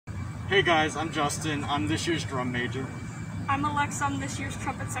Hey guys, I'm Justin. I'm this year's drum major. I'm Alexa. I'm this year's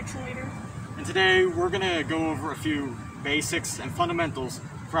trumpet section leader. And today we're going to go over a few basics and fundamentals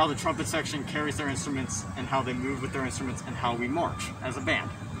for how the trumpet section carries their instruments and how they move with their instruments and how we march as a band.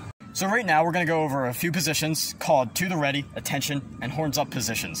 So right now we're going to go over a few positions called to the ready, attention, and horns up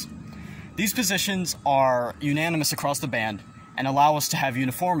positions. These positions are unanimous across the band and allow us to have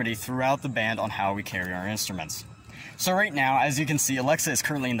uniformity throughout the band on how we carry our instruments. So right now, as you can see, Alexa is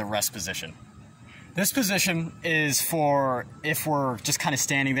currently in the rest position. This position is for if we're just kind of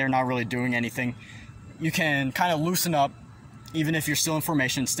standing there, not really doing anything. You can kind of loosen up, even if you're still in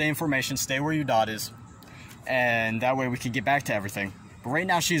formation, stay where your dot is, and that way we can get back to everything. But right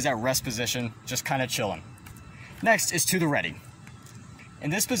now she's at rest position, just kind of chilling. Next is to the ready. In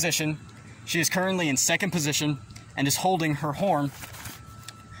this position, she is currently in second position and is holding her horn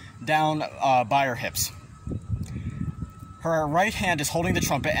down by her hips. Her right hand is holding the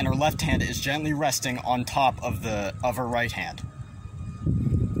trumpet and her left hand is gently resting on top of her right hand.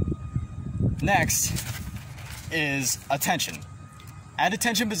 Next is attention. At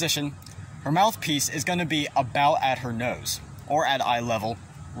attention position, her mouthpiece is going to be about at her nose, or at eye level,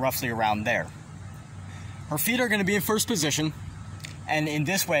 roughly around there. Her feet are going to be in first position, and in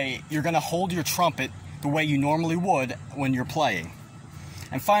this way, you're going to hold your trumpet the way you normally would when you're playing.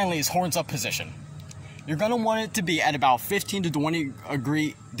 And finally is horns up position. You're going to want it to be at about 15 to 20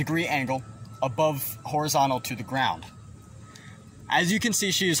 degree angle above horizontal to the ground. As you can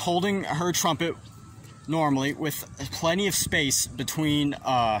see, she is holding her trumpet normally with plenty of space between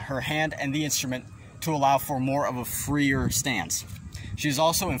her hand and the instrument to allow for more of a freer stance. She is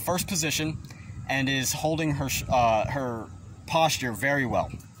also in first position and is holding her posture very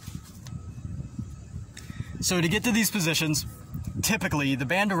well. So to get to these positions, typically the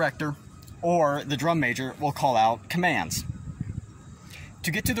band director or the drum major will call out commands.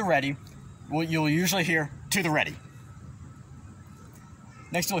 To get to the ready, you'll usually hear to the ready.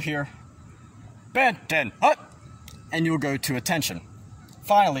 Next you'll hear band 10 hut, and you'll go to attention.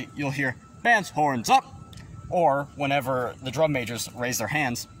 Finally, you'll hear band's horns up, or whenever the drum majors raise their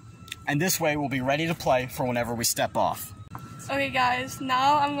hands, and this way we'll be ready to play for whenever we step off. Okay guys,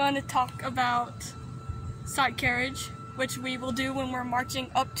 now I'm going to talk about side carriage, which we will do when we're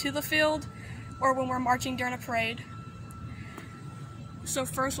marching up to the field or when we're marching during a parade. So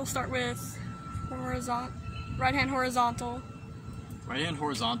first we'll start with right hand horizontal. Right hand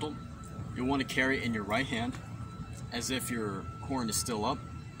horizontal, you'll want to carry in your right hand as if your horn is still up,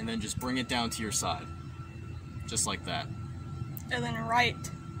 and then just bring it down to your side, just like that. And then right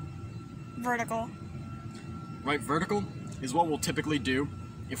vertical. Right vertical is what we'll typically do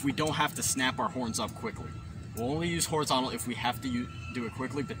if we don't have to snap our horns up quickly. We'll only use horizontal if we have to do it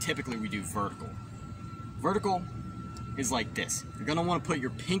quickly, but typically we do vertical. Vertical is like this. You're going to want to put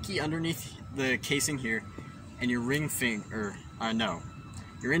your pinky underneath the casing here and your ring finger,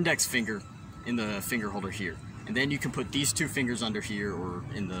 your index finger in the finger holder here. And then you can put these two fingers under here or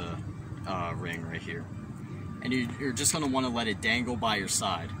in the ring right here. And you're just going to want to let it dangle by your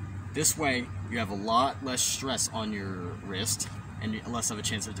side. This way you have a lot less stress on your wrist and less of a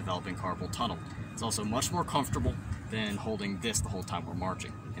chance of developing carpal tunnel. It's also much more comfortable than holding this the whole time we're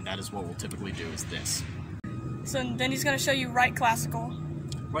marching, and that is what we'll typically do, is this. So then he's going to show you right classical.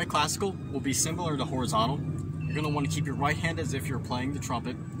 Right classical will be similar to horizontal. You're going to want to keep your right hand as if you're playing the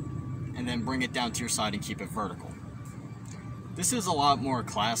trumpet, and then bring it down to your side and keep it vertical. This is a lot more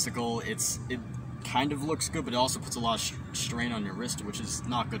classical. It kind of looks good, but it also puts a lot of strain on your wrist, which is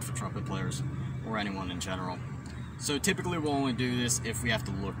not good for trumpet players or anyone in general. So typically we'll only do this if we have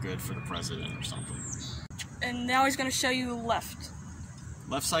to look good for the president or something. And now he's going to show you left.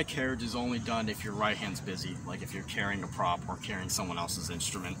 Left side carriage is only done if your right hand's busy, like if you're carrying a prop or carrying someone else's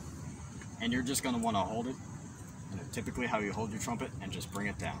instrument. And you're just going to want to hold it, typically how you hold your trumpet, and just bring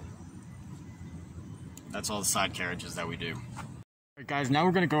it down. That's all the side carriages that we do. Alright guys, now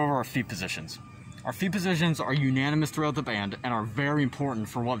we're going to go over our feet positions. Our feet positions are unanimous throughout the band and are very important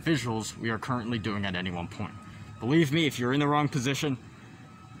for what visuals we are currently doing at any one point. Believe me, if you're in the wrong position,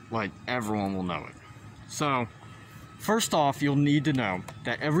 like, everyone will know it. So, first off, you'll need to know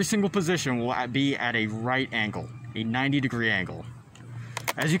that every single position will be at a right angle, a 90-degree angle.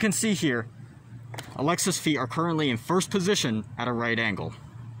 As you can see here, Alexa's feet are currently in first position at a right angle.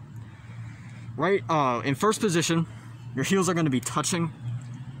 In first position, your heels are going to be touching,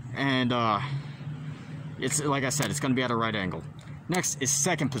 and it's like I said, it's going to be at a right angle. Next is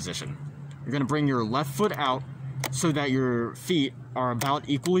second position. You're going to bring your left foot out so that your feet are about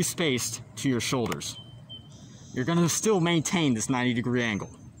equally spaced to your shoulders. You're going to still maintain this 90-degree angle.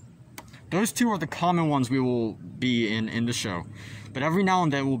 Those two are the common ones we will be in the show, but every now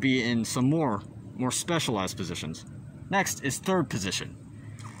and then we'll be in some more specialized positions. Next is third position.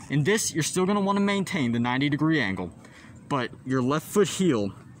 In this, you're still going to want to maintain the 90-degree angle, but your left foot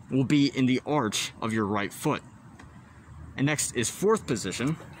heel will be in the arch of your right foot. And next is fourth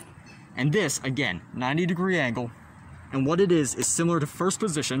position, and this, again, 90-degree angle, and what it is similar to first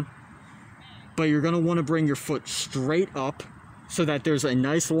position, but you're going to want to bring your foot straight up so that there's a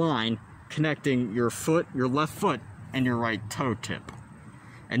nice line connecting your left foot, and your right toe tip.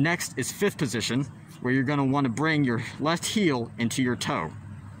 And next is fifth position, where you're going to want to bring your left heel into your toe.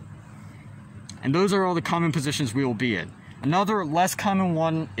 And those are all the common positions we will be in. Another less common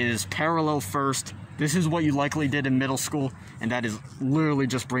one is parallel first. This is what you likely did in middle school, and that is literally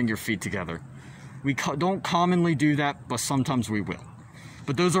just bring your feet together. We don't commonly do that, but sometimes we will.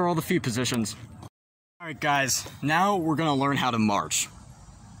 But those are all the feet positions. Alright guys, now we're going to learn how to march.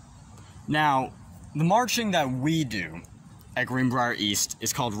 Now, the marching that we do at Greenbrier East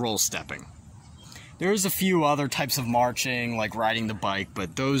is called roll stepping. There's a few other types of marching, like riding the bike,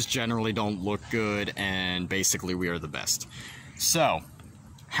 but those generally don't look good, and basically we are the best. So,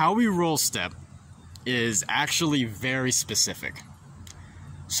 how we roll step is actually very specific.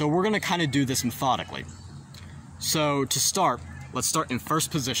 So we're going to kind of do this methodically. So to start, let's start in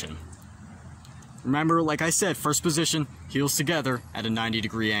first position. Remember, like I said, first position, heels together at a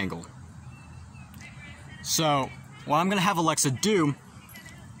 90-degree angle. So, what I'm going to have Alexa do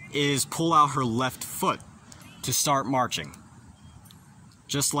is pull out her left foot to start marching.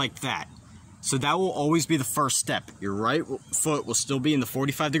 Just like that. So that will always be the first step. Your right foot will still be in the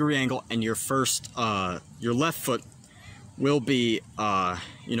 45-degree angle, and your left foot will be,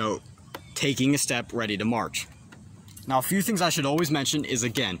 taking a step ready to march. Now, a few things I should always mention is,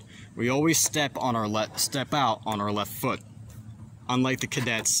 again, we always step out on our left foot. Unlike the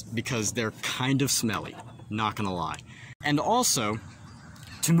cadets, because they're kind of smelly. Not gonna lie. And also,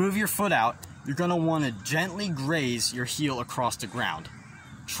 to move your foot out, you're gonna want to gently graze your heel across the ground.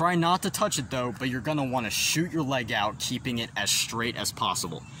 Try not to touch it though, but you're gonna want to shoot your leg out, keeping it as straight as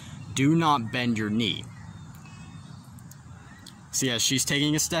possible. Do not bend your knee. See, as she's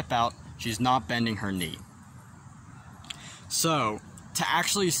taking a step out, she's not bending her knee. So, to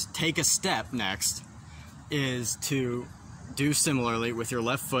actually take a step next is to do similarly with your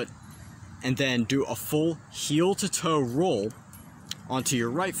left foot, and then do a full heel-to-toe roll onto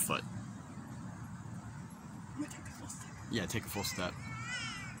your right foot. Yeah, take a full step.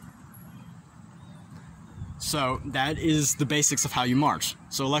 So that is the basics of how you march.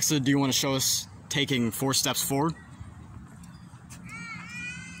 So Alexa, do you want to show us taking 4 steps forward?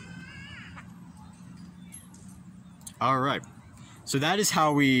 All right. So that is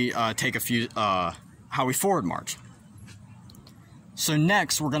how we how we forward march. So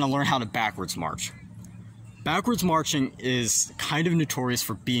next, we're going to learn how to backwards march. Backwards marching is kind of notorious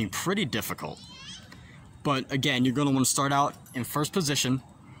for being pretty difficult. But again, you're going to want to start out in first position,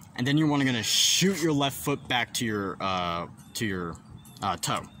 and then you're going to shoot your left foot back to your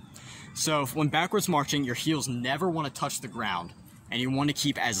toe. So when backwards marching, your heels never want to touch the ground, and you want to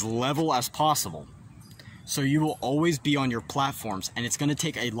keep as level as possible. So you will always be on your platforms, and it's going to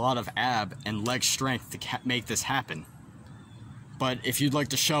take a lot of ab and leg strength to make this happen. But if you'd like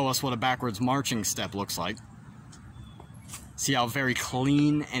to show us what a backwards marching step looks like, see how very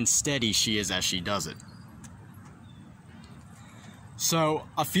clean and steady she is as she does it. So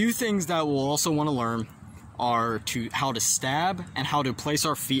a few things that we'll also want to learn are how to stab and how to place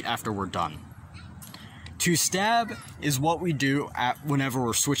our feet after we're done. To stab is what we do whenever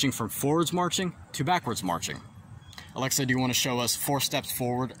we're switching from forwards marching to backwards marching. Alexa, do you want to show us 4 steps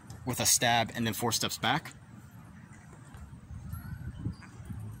forward with a stab and then 4 steps back?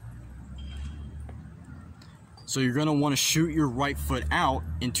 So you're going to want to shoot your right foot out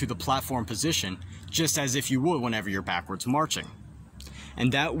into the platform position, just as if you would whenever you're backwards marching.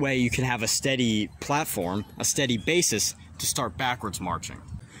 And that way you can have a steady platform, a steady basis to start backwards marching.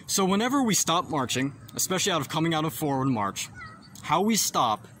 So whenever we stop marching, especially coming out of forward march, how we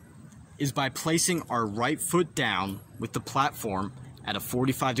stop is by placing our right foot down with the platform at a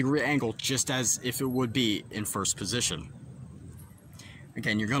 45-degree angle, just as if it would be in first position.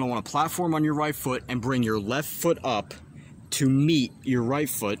 Again, you're going to want to platform on your right foot and bring your left foot up to meet your right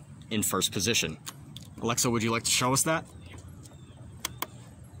foot in first position. Alexa, would you like to show us that?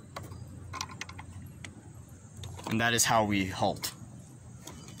 And that is how we halt.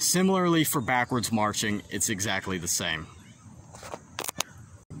 Similarly for backwards marching, it's exactly the same.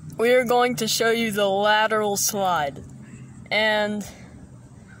 We are going to show you the lateral slide. And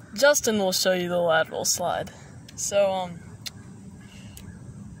Justin will show you the lateral slide. So,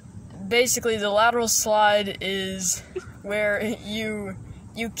 Basically, the lateral slide is where you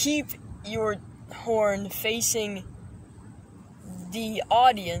keep your horn facing the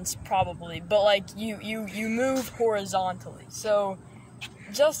audience, probably, but like you move horizontally. So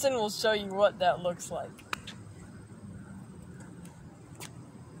Justin will show you what that looks like.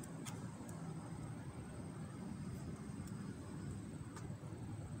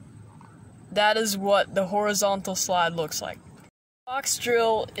 That is what the horizontal slide looks like. Box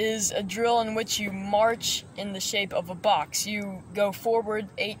drill is a drill in which you march in the shape of a box. You go forward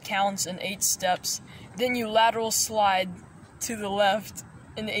 8 counts and 8 steps, then you lateral slide to the left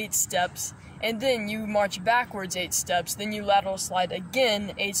in 8 steps, and then you march backwards 8 steps, then you lateral slide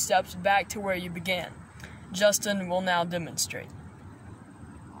again 8 steps back to where you began. Justin will now demonstrate.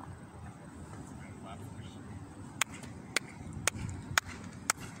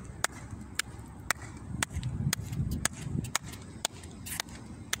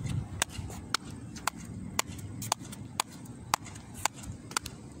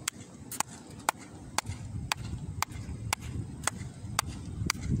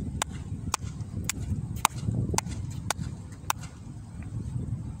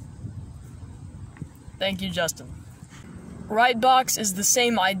 Thank you, Justin. Right box is the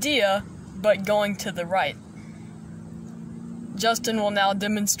same idea, but going to the right. Justin will now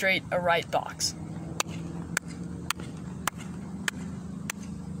demonstrate a right box.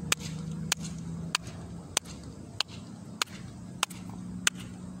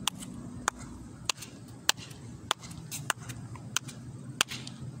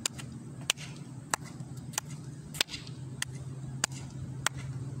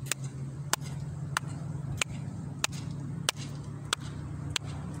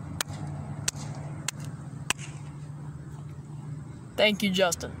 Thank you,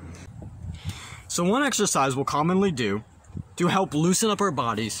 Justin. So one exercise we'll commonly do to help loosen up our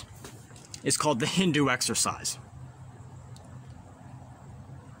bodies is called the Hindu exercise.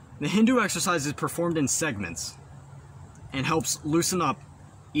 The Hindu exercise is performed in segments and helps loosen up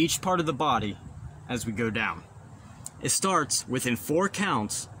each part of the body as we go down. It starts within 4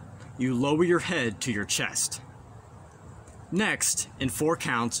 counts, you lower your head to your chest. Next, in 4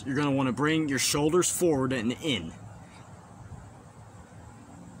 counts, you're going to want to bring your shoulders forward and in.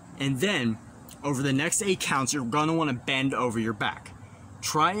 And then, over the next 8 counts, you're going to want to bend over your back.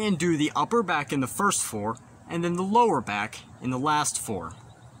 Try and do the upper back in the first 4, and then the lower back in the last 4.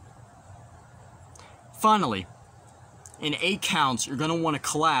 Finally, in 8 counts, you're going to want to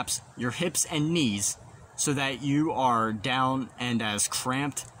collapse your hips and knees so that you are down and as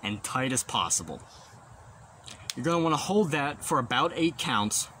cramped and tight as possible. You're going to want to hold that for about 8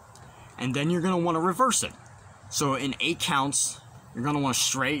 counts, and then you're going to want to reverse it. So in 8 counts, you're going to want to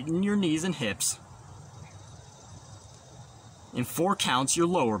straighten your knees and hips. In 4 counts, your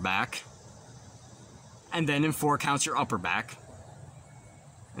lower back. And then in 4 counts, your upper back.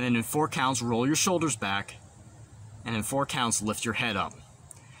 And then in 4 counts, roll your shoulders back. And in 4 counts, lift your head up.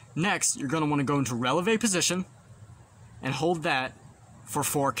 Next, you're going to want to go into releve position and hold that for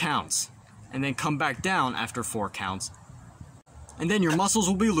 4 counts. And then come back down after 4 counts. And then your muscles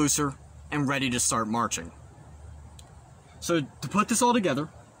will be looser and ready to start marching. So to put this all together,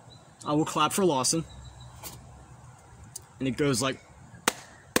 I will clap for Lawson. And it goes like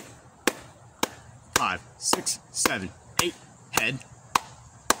 5, 6, 7, 8, head,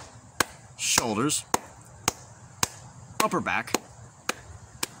 shoulders, upper back,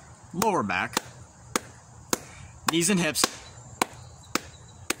 lower back, knees and hips,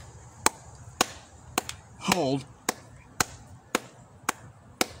 hold,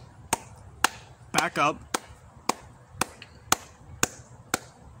 back up,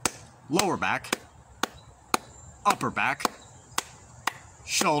 lower back, upper back,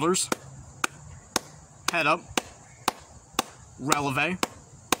 shoulders, head up, releve,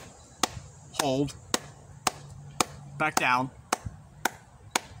 hold, back down.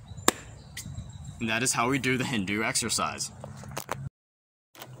 And that is how we do the Hindu exercise.